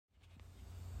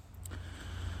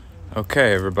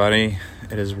Okay, everybody,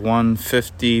 it is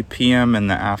 1:50 p.m. in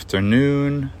the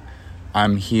afternoon.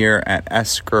 I'm here at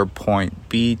Esker Point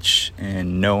Beach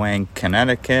in Noank,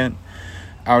 Connecticut,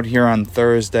 out here on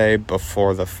Thursday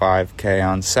before the 5K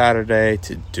on Saturday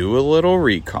to do a little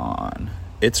recon.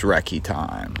 It's recce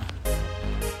time.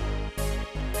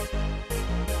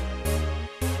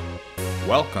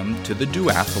 Welcome to the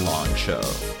Duathlon Show.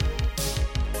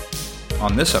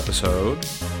 On this episode,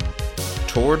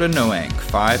 Tour de Noank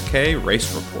 5K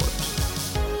race report.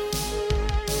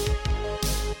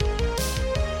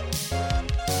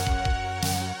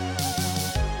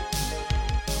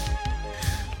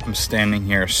 I'm standing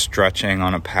here stretching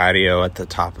on a patio at the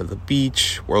top of the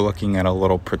beach. We're looking at a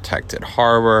little protected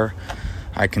harbor.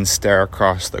 I can stare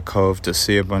across the cove to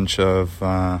see a bunch of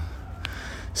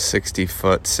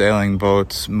 60-foot sailing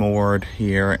boats moored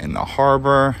here in the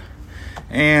harbor.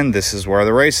 And this is where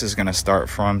the race is going to start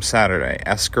from Saturday,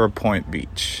 Esker Point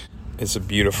Beach. It's a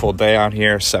beautiful day out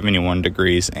here, 71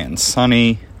 degrees and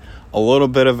sunny. A little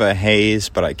bit of a haze,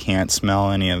 but I can't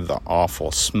smell any of the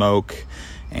awful smoke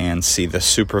and see the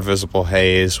super visible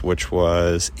haze, which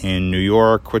was in New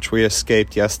York, which we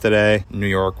escaped yesterday. New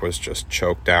York was just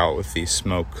choked out with the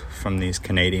smoke from these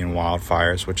Canadian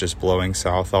wildfires, which is blowing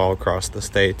south all across the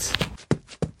states.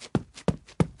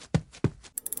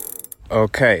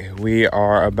 Okay, we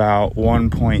are about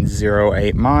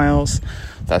 1.08 miles.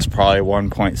 That's probably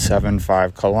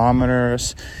 1.75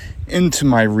 kilometers into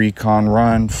my recon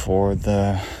run for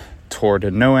the Tour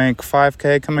de Noank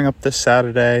 5K coming up this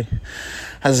Saturday.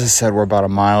 As I said, we're about a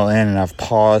mile in and I've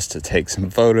paused to take some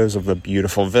photos of the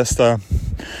beautiful vista.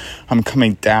 I'm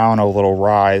coming down a little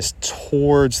rise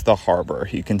towards the harbor.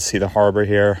 You can see the harbor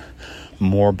here.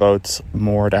 More boats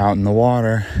moored out in the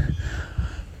water.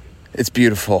 It's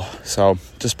beautiful. So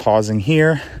just pausing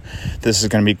here. This is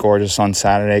going to be gorgeous on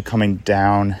Saturday, coming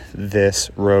down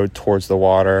this road towards the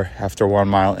water after 1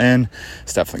 mile in.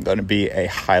 It's definitely going to be a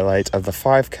highlight of the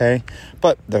 5K,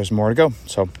 but there's more to go.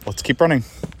 So let's keep running.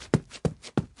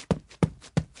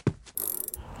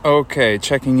 Okay,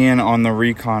 checking in on the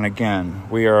recon again.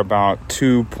 We are about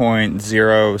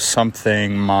 2.0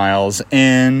 something miles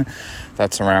in.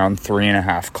 That's around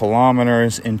 3.5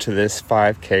 kilometers into this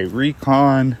 5K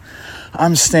recon.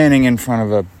 I'm standing in front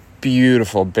of a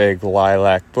beautiful big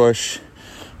lilac bush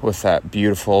with that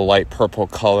beautiful light purple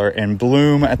color in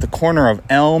bloom at the corner of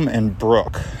Elm and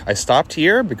Brook. I stopped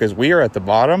here because we are at the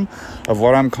bottom of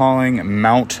what I'm calling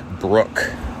Mount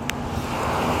Brook.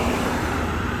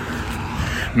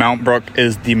 Mount Brook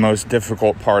is the most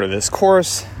difficult part of this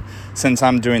course. Since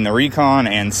I'm doing the recon,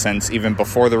 and since even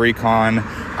before the recon,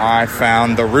 I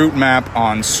found the route map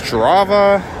on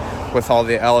Strava with all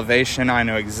the elevation. I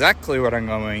know exactly what I'm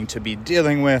going to be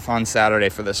dealing with on Saturday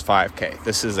for this 5K.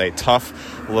 This is a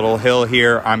tough little hill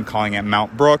here. I'm calling it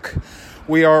Mount Brook.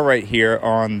 We are right here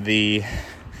on the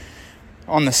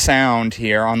Sound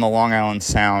here, on the Long Island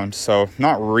Sound. So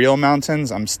not real mountains.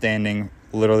 I'm standing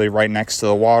literally right next to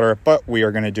the water, but we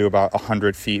are going to do about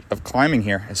 100 feet of climbing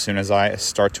here as soon as I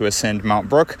start to ascend Mount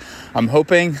Brook. I'm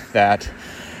hoping that,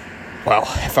 well,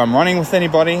 if I'm running with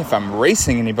anybody, if I'm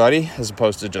racing anybody, as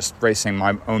opposed to just racing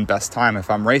my own best time, if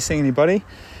I'm racing anybody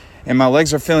and my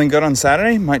legs are feeling good on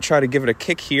Saturday, might try to give it a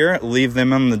kick here, leave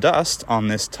them in the dust on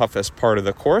this toughest part of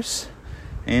the course,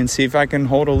 and see if I can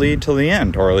hold a lead till the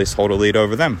end, or at least hold a lead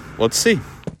over them. Let's see.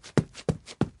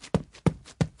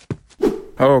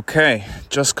 Okay,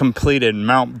 just completed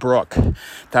Mount Brook.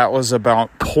 That was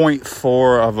about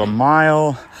 0.4 of a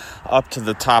mile up to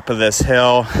the top of this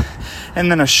hill, and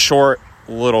then a short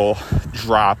little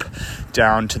drop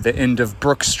down to the end of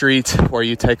Brook Street where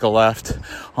you take a left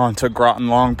onto Groton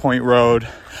Long Point Road.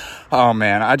 Oh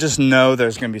man, I just know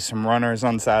there's going to be some runners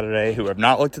on Saturday who have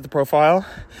not looked at the profile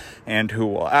and who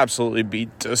will absolutely be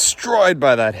destroyed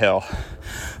by that hill.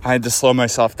 I had to slow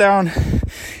myself down,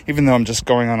 even though I'm just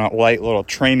going on a light little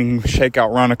training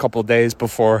shakeout run a couple days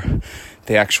before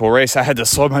the actual race. I had to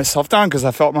slow myself down because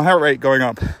I felt my heart rate going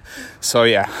up. So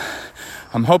yeah,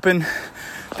 I'm hoping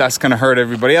that's going to hurt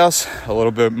everybody else a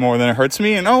little bit more than it hurts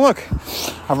me. And oh look,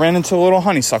 I ran into a little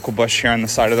honeysuckle bush here on the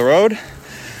side of the road.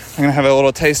 I'm going to have a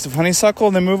little taste of honeysuckle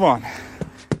and then move on.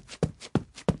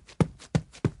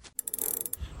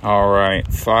 All right,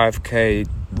 5K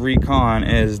recon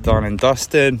is done and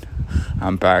dusted.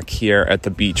 I'm back here at the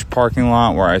beach parking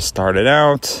lot where I started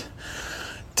out.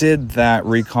 Did that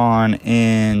recon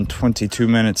in 22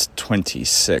 minutes,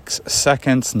 26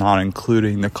 seconds, not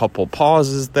including the couple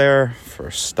pauses there for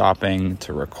stopping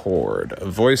to record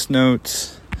voice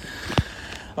notes.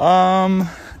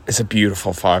 It's a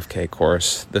beautiful 5K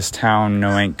course. This town,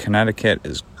 Noank, Connecticut,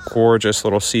 is gorgeous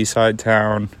little seaside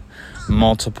town.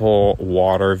 multiple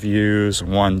water views,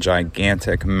 one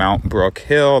gigantic Mount Brook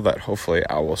hill that hopefully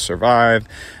I will survive,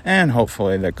 and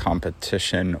hopefully the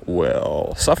competition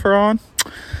will suffer on.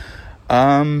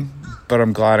 But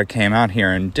I'm glad I came out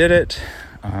here and did it.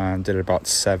 Did it about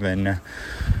 7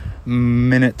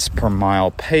 minutes per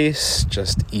mile pace,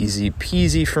 just easy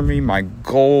peasy for me. My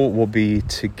goal will be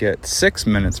to get 6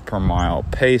 minutes per mile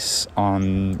pace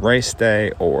on race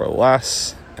day or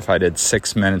less. If I did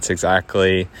 6 minutes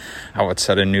exactly, I would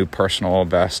set a new personal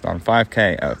best on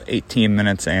 5K of 18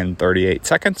 minutes and 38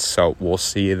 seconds. So we'll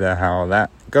see how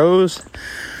that goes.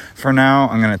 For now,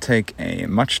 I'm going to take a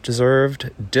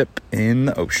much-deserved dip in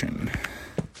the ocean.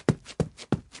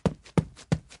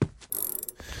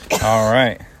 All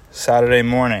right. Saturday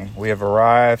morning, we have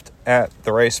arrived at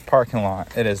the race parking lot.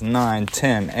 It is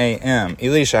 9:10 a.m.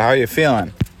 Elisha, how are you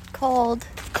feeling? Cold.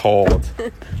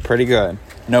 Pretty good.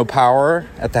 No power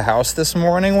at the house this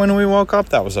morning when we woke up.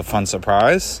 That was a fun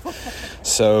surprise.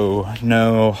 So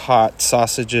no hot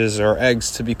sausages or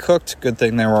eggs to be cooked. Good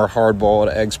thing there were hard-boiled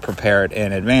eggs prepared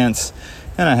in advance.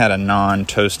 And I had a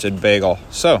non-toasted bagel.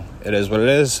 So it is what it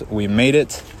is. We made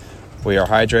it. We are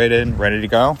hydrated, ready to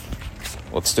go.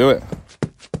 Let's do it.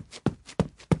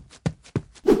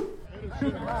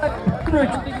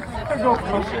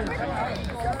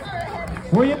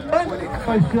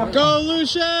 Go,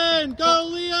 Lucian! Go,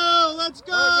 Leo! Let's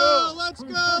go! Let's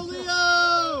go,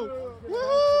 Leo!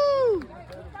 Woohoo!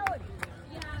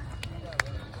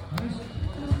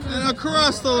 And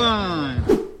across the line.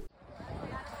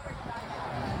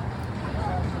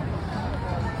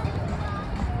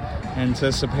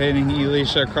 Anticipating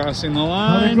Elisha crossing the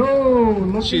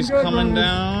line. She's coming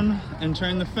down,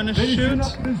 entering the finish chute.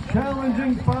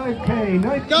 Challenging 5K.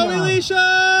 Nice Go, job.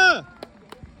 Elisha!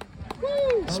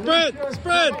 Woo! Spread!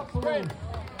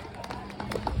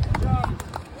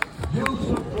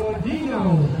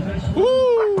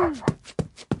 Woo!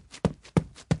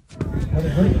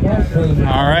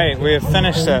 All right, we have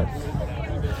finished it.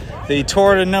 The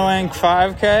Tour de Noank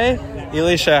 5K.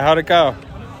 Elisha, how'd it go?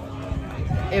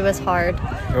 It was hard.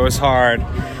 It was hard.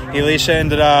 Elisha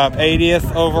ended up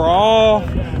 80th overall.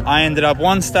 I ended up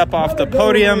one step off the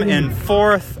podium in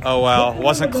 4th. Oh well,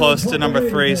 wasn't close to number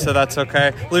 3, so that's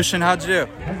okay. Lucian, how'd you do?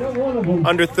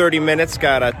 Under 30 minutes,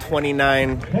 got a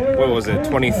 29,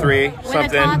 23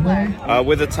 something.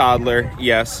 With a toddler,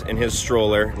 yes, in his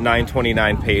stroller,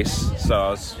 9:29 pace. So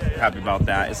I was happy about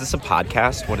that. Is this a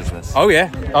podcast? What is this? Oh yeah.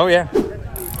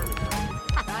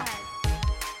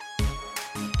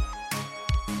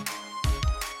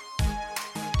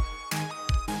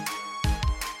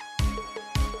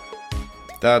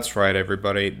 That's right,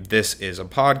 everybody. This is a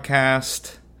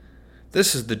podcast.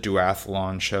 This is the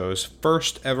Duathlon Show's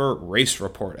first ever race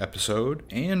report episode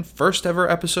and first ever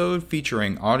episode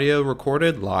featuring audio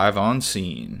recorded live on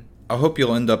scene. I hope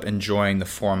you'll end up enjoying the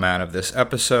format of this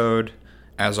episode.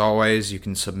 As always, you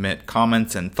can submit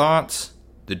comments and thoughts,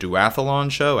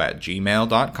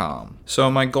 theduathlonshow@gmail.com.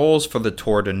 So my goals for the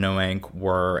Tour de Noank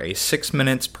were a 6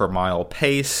 minutes per mile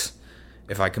pace.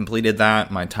 If I completed that,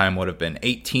 my time would have been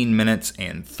 18 minutes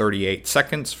and 38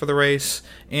 seconds for the race,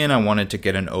 and I wanted to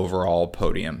get an overall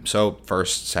podium, so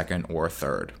first, second, or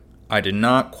third. I did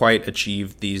not quite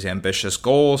achieve these ambitious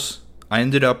goals. I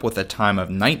ended up with a time of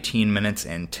 19 minutes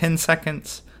and 10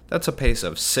 seconds. That's a pace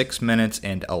of 6 minutes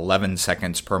and 11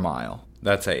 seconds per mile.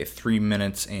 That's a 3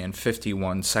 minutes and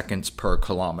 51 seconds per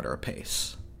kilometer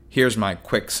pace. Here's my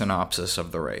quick synopsis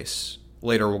of the race.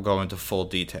 Later we'll go into full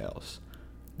details.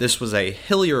 This was a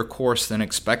hillier course than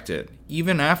expected,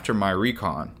 even after my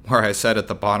recon, where I said at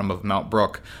the bottom of Mount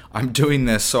Brook, I'm doing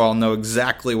this so I'll know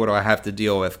exactly what I have to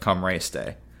deal with come race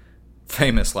day.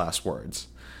 Famous last words.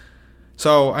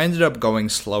 So I ended up going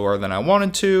slower than I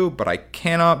wanted to, but I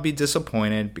cannot be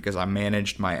disappointed because I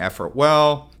managed my effort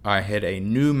well. I hit a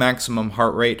new maximum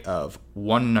heart rate of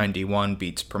 191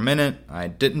 beats per minute, I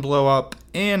didn't blow up,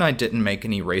 and I didn't make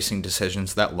any racing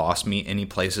decisions that lost me any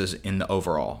places in the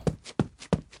overall.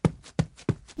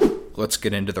 Let's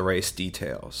get into the race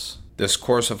details. This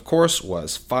course, of course,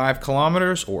 was 5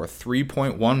 kilometers or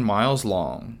 3.1 miles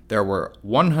long. There were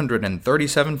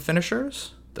 137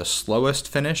 finishers. The slowest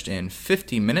finished in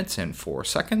 50 minutes and 4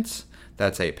 seconds.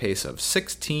 That's a pace of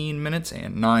 16 minutes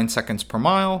and 9 seconds per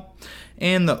mile.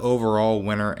 And the overall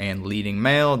winner and leading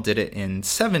male did it in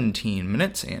 17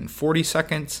 minutes and 40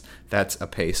 seconds. That's a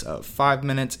pace of 5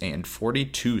 minutes and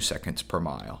 42 seconds per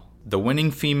mile. The winning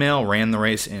female ran the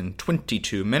race in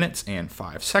 22 minutes and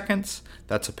 5 seconds.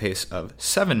 That's a pace of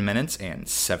 7 minutes and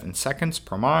 7 seconds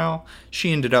per mile.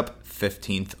 She ended up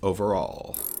 15th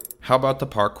overall. How about the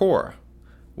parkour?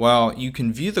 Well, you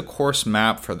can view the course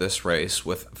map for this race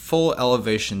with full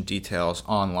elevation details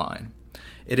online.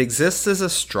 It exists as a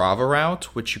Strava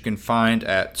route, which you can find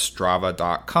at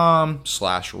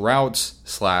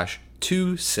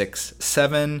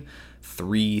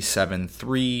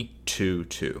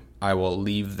strava.com/routes/267-37322. I will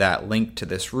leave that link to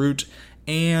this route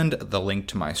and the link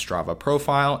to my Strava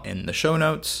profile in the show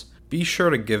notes. Be sure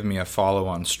to give me a follow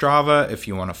on Strava if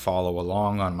you want to follow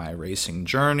along on my racing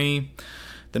journey.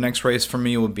 The next race for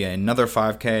me will be another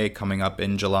 5K coming up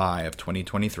in July of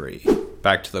 2023.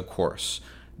 Back to the course.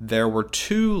 There were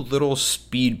 2 little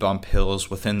speed bump hills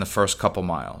within the first couple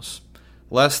miles.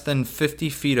 Less than 50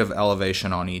 feet of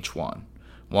elevation on each one.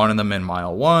 One of them in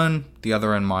mile 1, the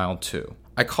other in mile 2.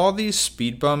 I call these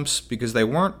speed bumps because they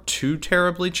weren't too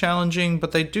terribly challenging,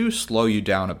 but they do slow you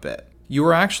down a bit. You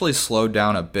were actually slowed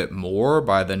down a bit more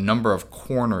by the number of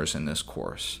corners in this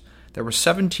course. There were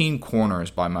 17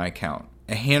 corners by my count,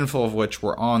 a handful of which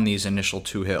were on these initial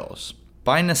 2 hills.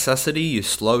 By necessity, you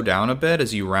slow down a bit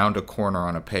as you round a corner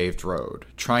on a paved road,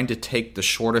 trying to take the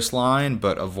shortest line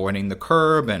but avoiding the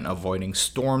curb and avoiding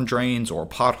storm drains or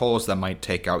potholes that might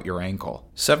take out your ankle.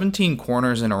 17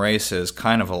 corners in a race is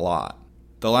kind of a lot.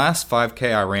 The last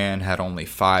 5K I ran had only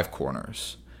 5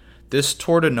 corners. This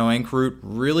Tour de Noank route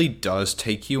really does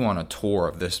take you on a tour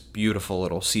of this beautiful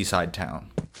little seaside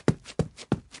town.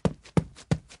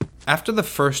 After the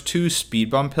first 2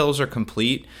 speed bump hills are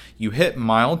complete, you hit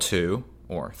mile 2,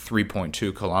 or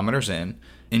 3.2 kilometers in,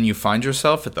 and you find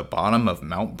yourself at the bottom of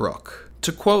Mount Brook.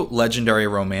 To quote legendary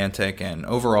romantic and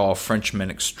overall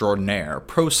Frenchman extraordinaire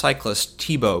pro cyclist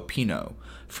Thibaut Pinot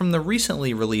from the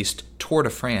recently released Tour de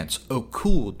France Au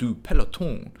Cours du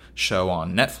Peloton show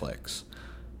on Netflix,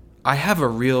 "I have a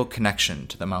real connection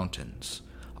to the mountains.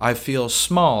 I feel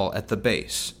small at the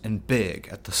base and big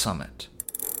at the summit."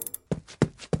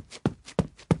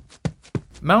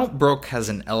 Mount Brook has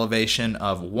an elevation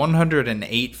of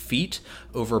 108 feet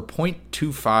over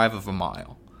 0.25 of a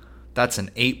mile. That's an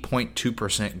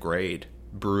 8.2% grade.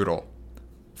 Brutal.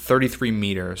 33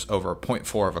 meters over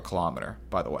 0.4 of a kilometer,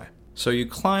 by the way. So you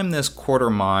climb this quarter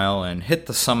mile and hit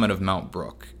the summit of Mount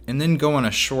Brook, and then go on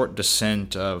a short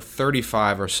descent of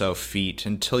 35 or so feet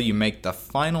until you make the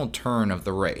final turn of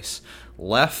the race,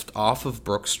 left off of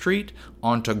Brook Street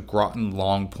onto Groton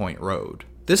Long Point Road.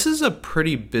 This is a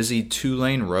pretty busy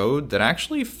 2-lane road that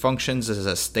actually functions as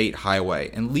a state highway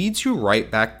and leads you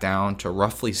right back down to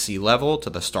roughly sea level to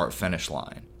the start-finish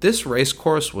line. This race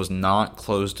course was not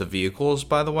closed to vehicles,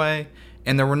 by the way,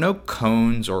 and there were no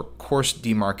cones or course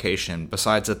demarcation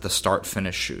besides at the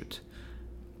start-finish chute.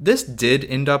 This did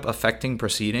end up affecting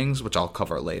proceedings, which I'll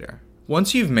cover later.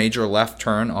 Once you've made your left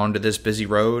turn onto this busy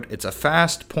road, it's a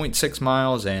fast 0.6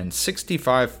 miles and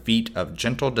 65 feet of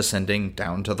gentle descending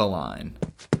down to the line.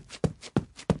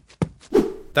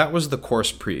 That was the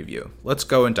course preview. Let's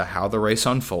go into how the race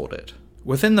unfolded.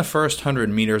 Within the first 100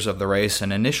 meters of the race,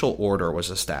 an initial order was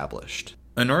established.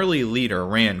 An early leader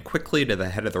ran quickly to the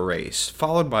head of the race,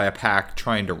 followed by a pack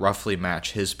trying to roughly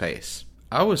match his pace.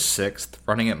 I was 6th,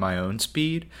 running at my own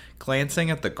speed, glancing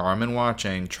at the Garmin watch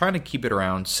and trying to keep it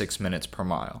around 6 minutes per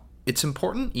mile. It's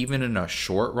important even in a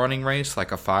short running race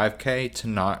like a 5K to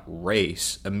not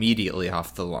race immediately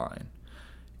off the line.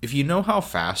 If you know how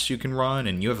fast you can run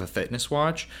and you have a fitness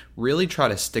watch, really try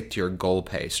to stick to your goal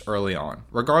pace early on,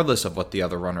 regardless of what the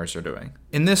other runners are doing.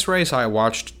 In this race, I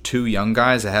watched 2 young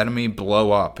guys ahead of me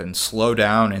blow up and slow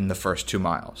down in the first 2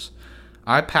 miles.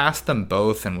 I passed them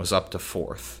both and was up to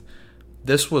 4th.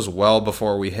 This was well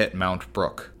before we hit Mount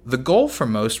Brook. The goal for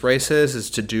most races is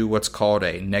to do what's called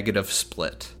a negative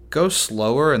split. Go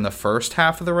slower in the first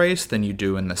half of the race than you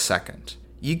do in the second.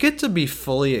 You get to be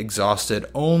fully exhausted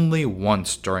only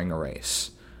once during a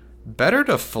race. Better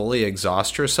to fully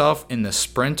exhaust yourself in the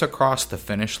sprint across the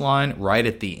finish line right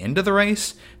at the end of the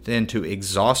race than to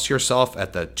exhaust yourself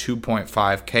at the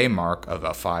 2.5K mark of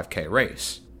a 5K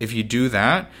race. If you do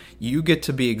that, you get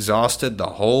to be exhausted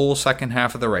the whole second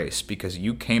half of the race because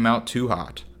you came out too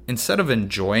hot. Instead of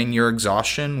enjoying your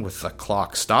exhaustion with the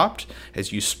clock stopped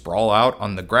as you sprawl out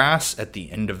on the grass at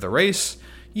the end of the race,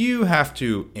 you have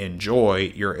to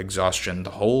enjoy your exhaustion the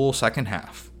whole second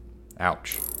half.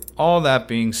 Ouch. All that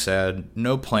being said,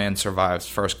 no plan survives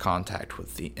first contact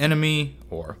with the enemy,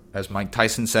 or as Mike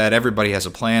Tyson said, everybody has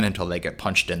a plan until they get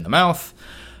punched in the mouth.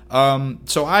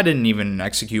 So I didn't even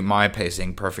execute my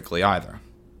pacing perfectly either.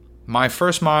 My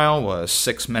first mile was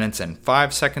 6 minutes and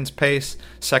 5 seconds pace,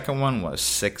 second one was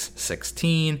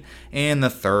 6:16, and the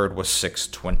third was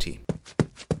 6:20.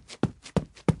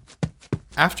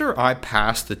 After I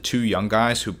passed the 2 young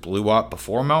guys who blew up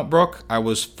before Mount Brook, I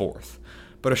was 4th.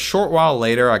 But a short while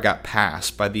later, I got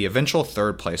passed by the eventual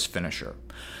 3rd place finisher.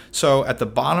 So at the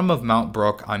bottom of Mount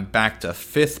Brook, I'm back to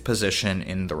 5th position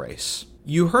in the race.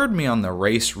 You heard me on the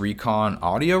Race Recon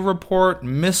audio report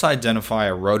misidentify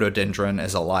a rhododendron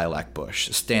as a lilac bush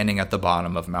standing at the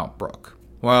bottom of Mount Brook.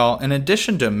 Well, in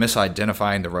addition to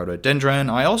misidentifying the rhododendron,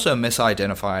 I also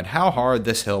misidentified how hard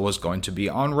this hill was going to be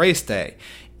on race day,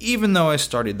 even though I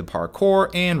studied the parkour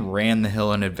and ran the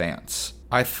hill in advance.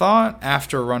 I thought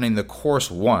after running the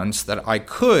course once that I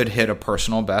could hit a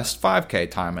personal best 5K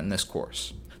time in this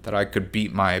course, that I could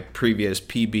beat my previous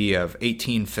PB of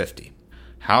 1850.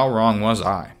 How wrong was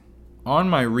I? On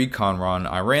my recon run,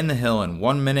 I ran the hill in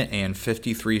 1 minute and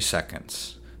 53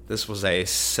 seconds. This was a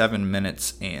 7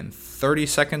 minutes and 30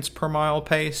 seconds per mile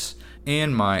pace,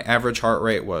 and my average heart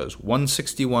rate was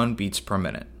 161 beats per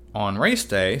minute. On race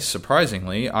day,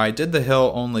 surprisingly, I did the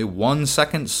hill only 1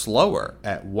 second slower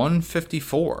at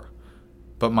 154,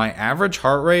 but my average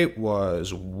heart rate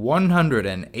was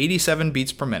 187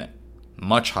 beats per minute.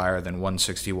 Much higher than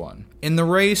 161. In the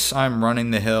race, I'm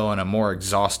running the hill in a more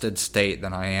exhausted state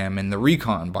than I am in the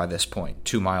recon by this point,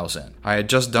 2 miles in. I had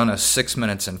just done a 6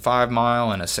 minutes and 5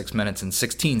 mile and a 6 minutes and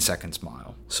 16 seconds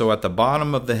mile. So at the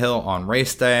bottom of the hill on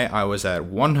race day, I was at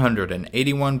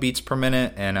 181 beats per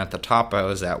minute, and at the top I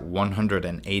was at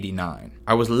 189.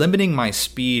 I was limiting my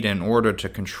speed in order to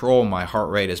control my heart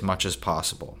rate as much as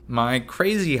possible. My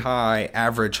crazy high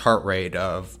average heart rate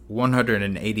of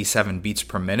 187 beats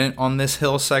per minute on this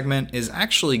hill segment is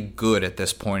actually good at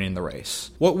this point in the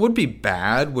race. What would be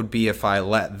bad would be if I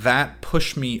let that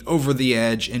push me over the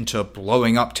edge into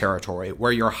blowing up territory,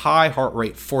 where your high heart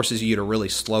rate forces you to really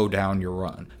slow down your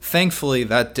run. Thankfully,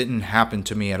 that didn't happen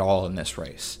to me at all in this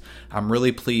race. I'm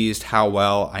really pleased how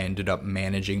well I ended up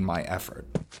managing my effort.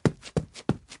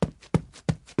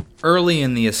 Early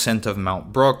in the ascent of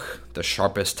Mount Brook, the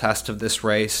sharpest test of this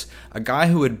race, a guy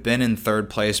who had been in 3rd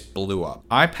place blew up.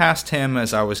 I passed him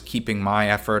as I was keeping my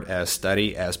effort as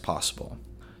steady as possible.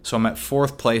 So I'm at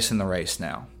 4th place in the race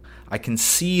now. I can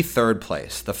see 3rd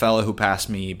place, the fellow who passed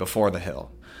me before the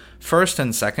hill. 1st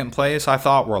and 2nd place I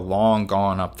thought were long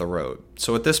gone up the road,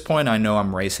 so at this point I know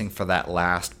I'm racing for that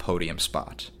last podium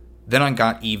spot. Then I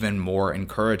got even more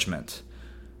encouragement.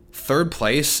 3rd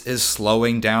place is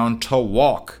slowing down to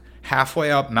walk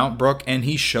halfway up Mount Brook, and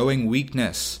he's showing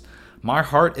weakness. My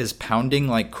heart is pounding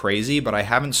like crazy, but I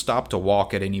haven't stopped to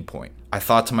walk at any point. I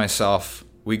thought to myself,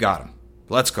 we got him.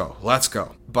 Let's go.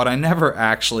 But I never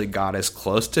actually got as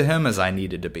close to him as I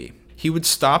needed to be. He would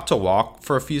stop to walk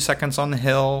for a few seconds on the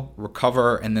hill,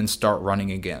 recover, and then start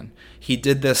running again. He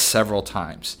did this several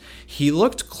times. He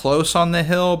looked close on the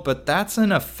hill, but that's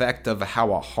an effect of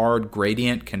how a hard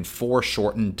gradient can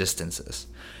foreshorten distances.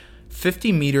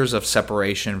 50 meters of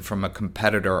separation from a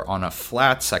competitor on a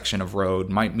flat section of road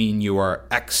might mean you are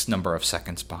X number of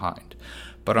seconds behind.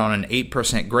 But on an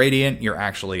 8% gradient, you're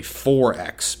actually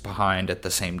 4x behind at the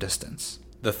same distance.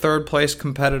 The 3rd place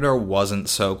competitor wasn't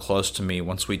so close to me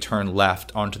once we turned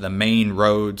left onto the main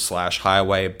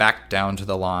road/highway back down to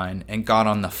the line and got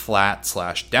on the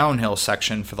flat/downhill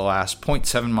section for the last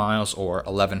 0.7 miles or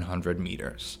 1,100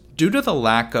 meters. Due to the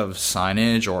lack of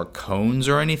signage or cones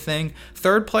or anything,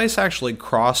 3rd place actually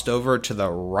crossed over to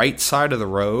the right side of the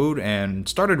road and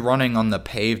started running on the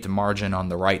paved margin on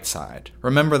the right side.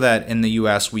 Remember that in the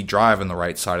US we drive on the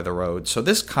right side of the road, so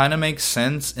this kind of makes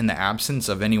sense in the absence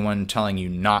of anyone telling you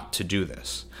not to do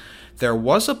this. There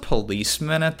was a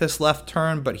policeman at this left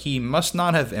turn, but he must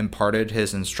not have imparted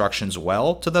his instructions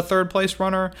well to the 3rd place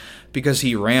runner, because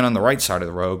he ran on the right side of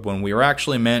the road when we were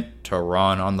actually meant to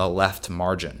run on the left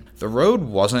margin. The road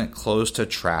wasn't closed to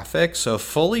traffic, so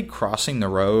fully crossing the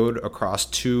road across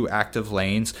 2 active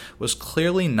lanes was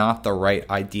clearly not the right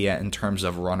idea in terms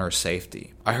of runner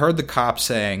safety. I heard the cop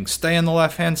saying, "Stay on the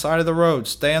left-hand side of the road,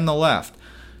 stay on the left."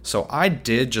 So I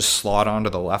did just slot onto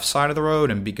the left side of the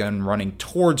road and began running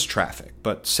towards traffic,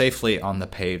 but safely on the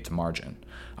paved margin.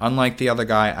 Unlike the other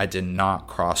guy, I did not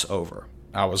cross over.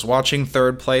 I was watching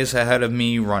 3rd place ahead of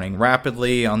me running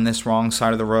rapidly on this wrong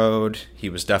side of the road. He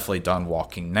was definitely done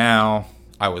walking now.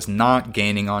 I was not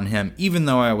gaining on him even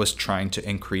though I was trying to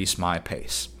increase my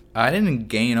pace. I didn't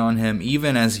gain on him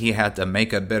even as he had to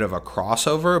make a bit of a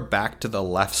crossover back to the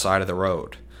left side of the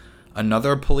road.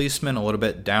 Another policeman a little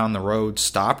bit down the road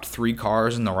stopped 3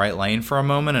 cars in the right lane for a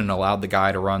moment and allowed the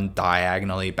guy to run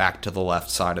diagonally back to the left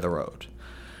side of the road.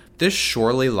 This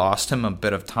surely lost him a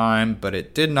bit of time, but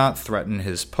it did not threaten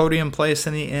his podium place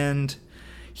in the end.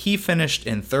 He finished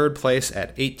in third place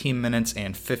at 18 minutes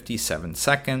and 57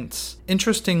 seconds.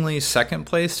 Interestingly, second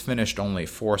place finished only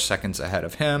 4 seconds ahead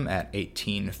of him at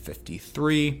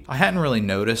 18:53. I hadn't really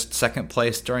noticed second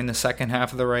place during the second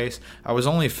half of the race. I was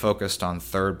only focused on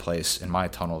third place in my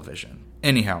tunnel vision.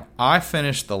 Anyhow, I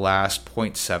finished the last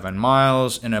 0.7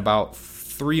 miles in about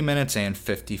 3 minutes and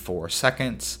 54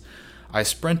 seconds. I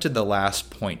sprinted the last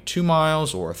 0.2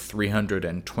 miles, or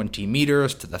 320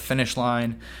 meters, to the finish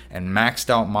line and maxed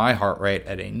out my heart rate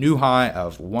at a new high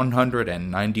of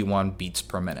 191 beats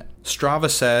per minute. Strava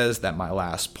says that my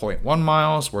last 0.1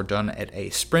 miles were done at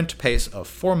a sprint pace of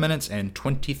 4 minutes and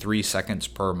 23 seconds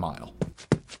per mile.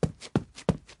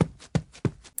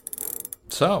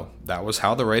 So, that was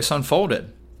how the race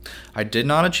unfolded. I did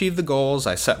not achieve the goals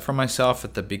I set for myself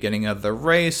at the beginning of the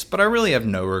race, but I really have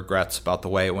no regrets about the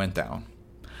way it went down.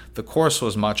 The course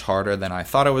was much harder than I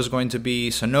thought it was going to be,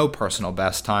 so no personal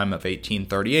best time of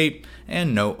 18:38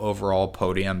 and no overall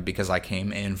podium because I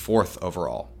came in 4th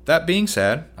overall. That being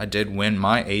said, I did win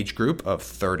my age group of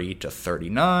 30 to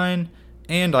 39,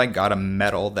 and I got a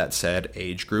medal that said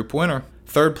age group winner.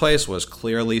 Third place was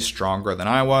clearly stronger than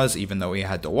I was, even though he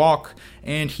had to walk,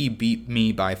 and he beat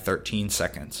me by 13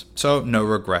 seconds, so no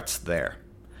regrets there.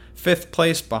 Fifth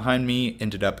place behind me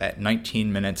ended up at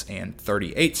 19 minutes and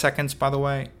 38 seconds, by the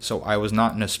way, so I was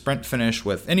not in a sprint finish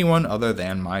with anyone other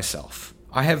than myself.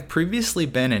 I have previously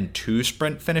been in 2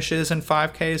 sprint finishes in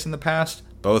 5Ks in the past,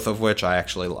 both of which I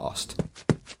actually lost.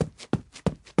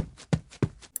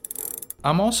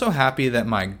 I'm also happy that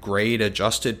my grade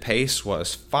adjusted pace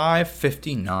was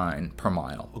 5:59 per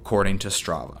mile, according to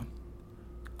Strava.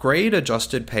 Grade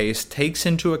adjusted pace takes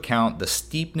into account the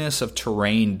steepness of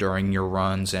terrain during your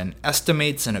runs and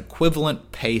estimates an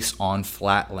equivalent pace on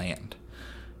flat land.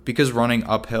 Because running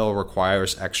uphill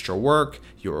requires extra work,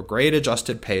 your grade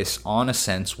adjusted pace on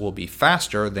ascents will be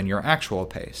faster than your actual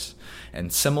pace.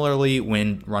 And similarly,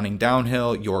 when running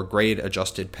downhill, your grade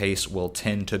adjusted pace will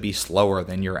tend to be slower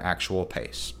than your actual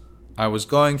pace. I was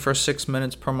going for 6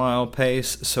 minutes per mile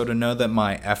pace, so to know that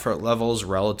my effort levels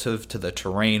relative to the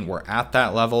terrain were at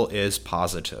that level is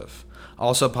positive.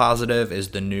 Also positive is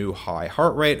the new high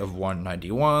heart rate of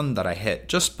 191 that I hit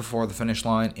just before the finish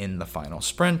line in the final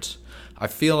sprint. I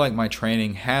feel like my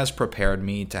training has prepared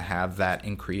me to have that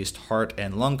increased heart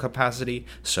and lung capacity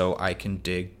so I can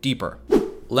dig deeper.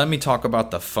 Let me talk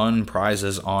about the fun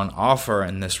prizes on offer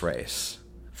in this race.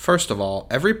 First of all,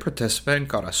 every participant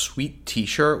got a sweet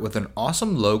t-shirt with an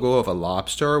awesome logo of a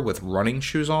lobster with running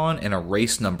shoes on and a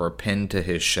race number pinned to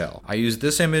his shell. I used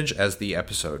this image as the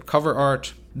episode cover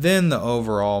art. Then the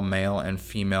overall male and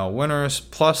female winners,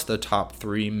 plus the top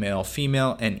 3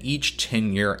 male-female, and each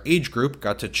 10-year age group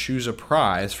got to choose a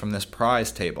prize from this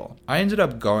prize table. I ended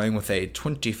up going with a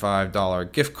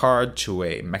 $25 gift card to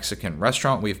a Mexican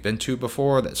restaurant we've been to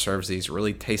before that serves these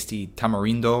really tasty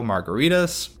tamarindo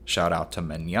margaritas. Shout out to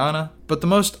Mañana. But the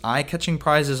most eye-catching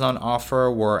prizes on offer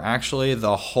were actually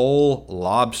the whole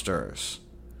lobsters.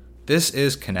 This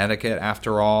is Connecticut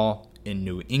after all, in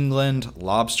New England,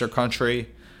 lobster country.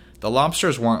 The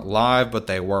lobsters weren't live, but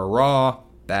they were raw,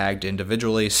 bagged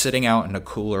individually, sitting out in a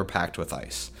cooler packed with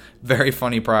ice. Very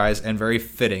funny prize and very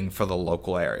fitting for the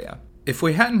local area. If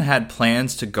we hadn't had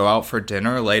plans to go out for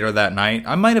dinner later that night,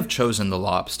 I might have chosen the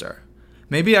lobster.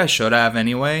 Maybe I should have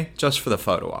anyway, just for the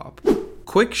photo op.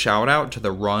 Quick shout out to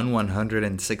the Run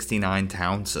 169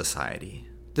 Town Society.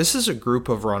 This is a group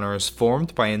of runners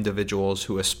formed by individuals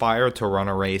who aspire to run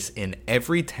a race in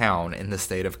every town in the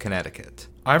state of Connecticut.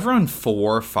 I've run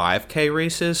 4 5K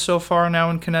races so far now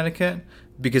in Connecticut,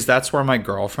 because that's where my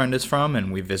girlfriend is from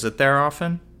and we visit there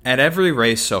often. At every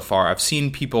race so far, I've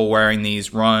seen people wearing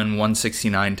these Run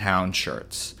 169 Town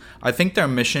shirts. I think their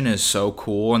mission is so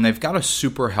cool, and they've got a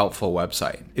super helpful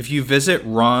website. If you visit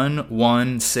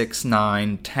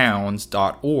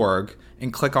run169towns.org,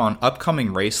 and click on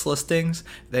upcoming race listings,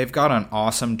 they've got an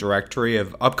awesome directory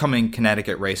of upcoming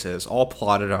Connecticut races all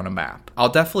plotted on a map. I'll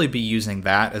definitely be using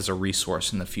that as a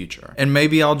resource in the future. And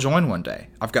maybe I'll join one day.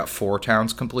 I've got 4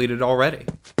 towns completed already.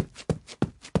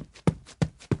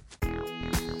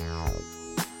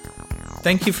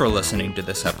 Thank you for listening to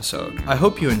this episode. I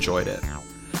hope you enjoyed it.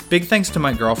 Big thanks to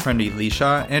my girlfriend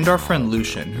Elisha and our friend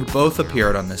Lucian, who both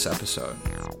appeared on this episode.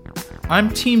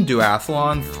 I'm team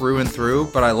duathlon through and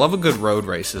through, but I love a good road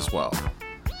race as well.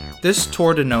 This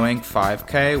Tour de Noank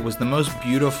 5K was the most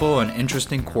beautiful and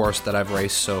interesting course that I've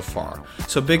raced so far,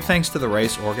 so big thanks to the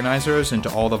race organizers and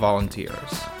to all the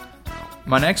volunteers.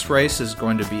 My next race is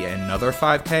going to be another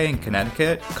 5K in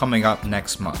Connecticut coming up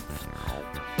next month.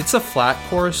 It's a flat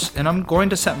course, and I'm going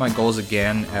to set my goals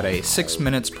again at a 6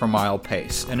 minutes per mile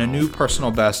pace and a new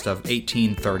personal best of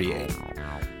 18:38.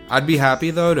 I'd be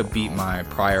happy though to beat my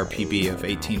prior PB of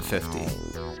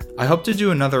 1850. I hope to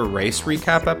do another race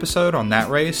recap episode on that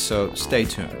race, so stay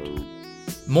tuned.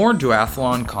 More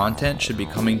duathlon content should be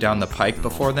coming down the pike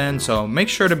before then, so make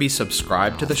sure to be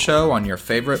subscribed to the show on your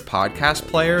favorite podcast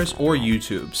players or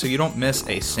YouTube so you don't miss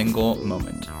a single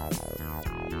moment.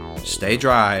 Stay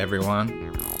dry,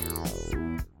 everyone.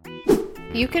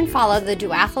 You can follow The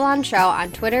Duathlon Show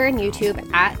on Twitter and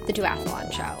YouTube at The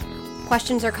Duathlon Show.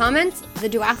 Questions or comments?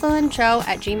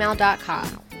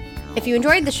 theduathlonshow@gmail.com. If you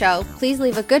enjoyed the show, please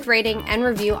leave a good rating and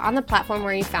review on the platform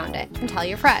where you found it, and tell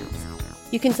your friends.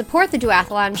 You can support The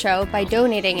Duathlon Show by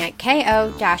donating at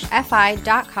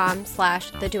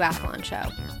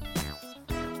ko-fi.com/theduathlonshow.